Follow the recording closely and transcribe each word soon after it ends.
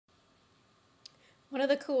One of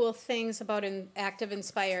the cool things about Active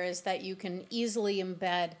Inspire is that you can easily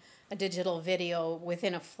embed a digital video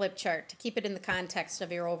within a flip chart to keep it in the context of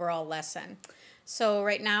your overall lesson. So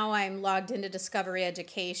right now I'm logged into Discovery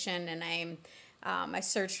Education and I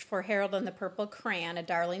searched for Harold and the Purple Crayon, A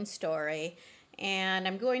Darling Story, and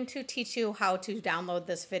I'm going to teach you how to download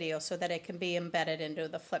this video so that it can be embedded into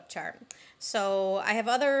the flip chart. So I have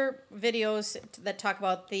other videos that talk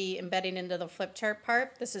about the embedding into the flip chart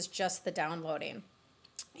part. This is just the downloading.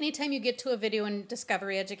 Anytime you get to a video in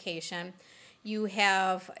Discovery Education, you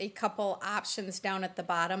have a couple options down at the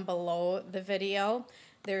bottom below the video.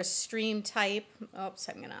 There's stream type. Oops,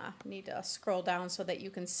 I'm gonna need to scroll down so that you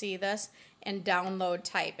can see this, and download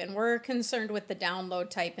type. And we're concerned with the download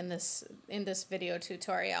type in this video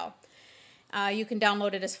tutorial. You can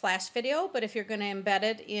download it as flash video, but if you're going to embed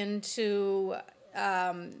it into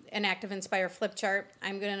an Active Inspire flip chart,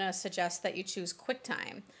 I'm going to suggest that you choose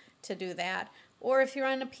QuickTime to do that. Or if you're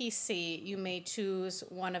on a PC, you may choose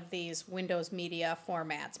one of these Windows Media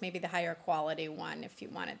formats, maybe the higher quality one if you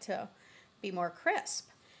want it to be more crisp.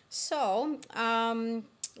 So,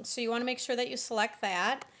 you want to make sure that you select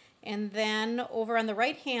that. And then over on the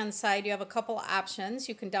right hand side, you have a couple options.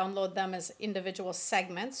 You can download them as individual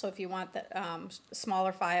segments. So if you want the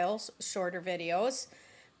smaller files, shorter videos.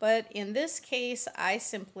 But in this case, I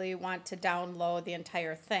simply want to download the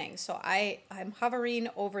entire thing. So I'm hovering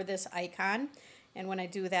over this icon. And when I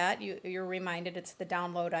do that, you're reminded it's the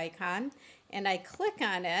download icon. And I click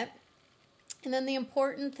on it. And then the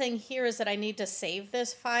important thing here is that I need to save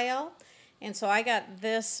this file. And so I got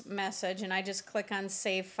this message and I just click on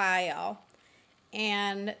Save File.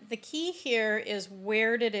 And the key here is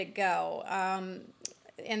where did it go?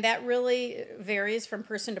 And that really varies from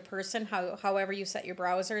person to person, however you set your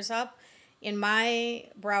browsers up. In my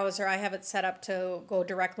browser, I have it set up to go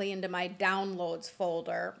directly into my Downloads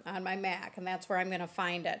folder on my Mac, and that's where I'm going to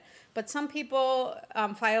find it. But some people,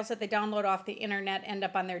 files that they download off the internet end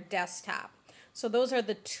up on their desktop. So those are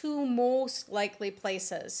the two most likely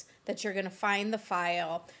places that you're going to find the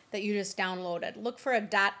file that you just downloaded. Look for a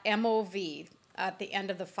 .mov at the end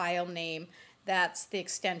of the file name. That's the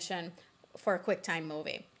extension for a QuickTime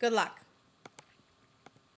movie. Good luck.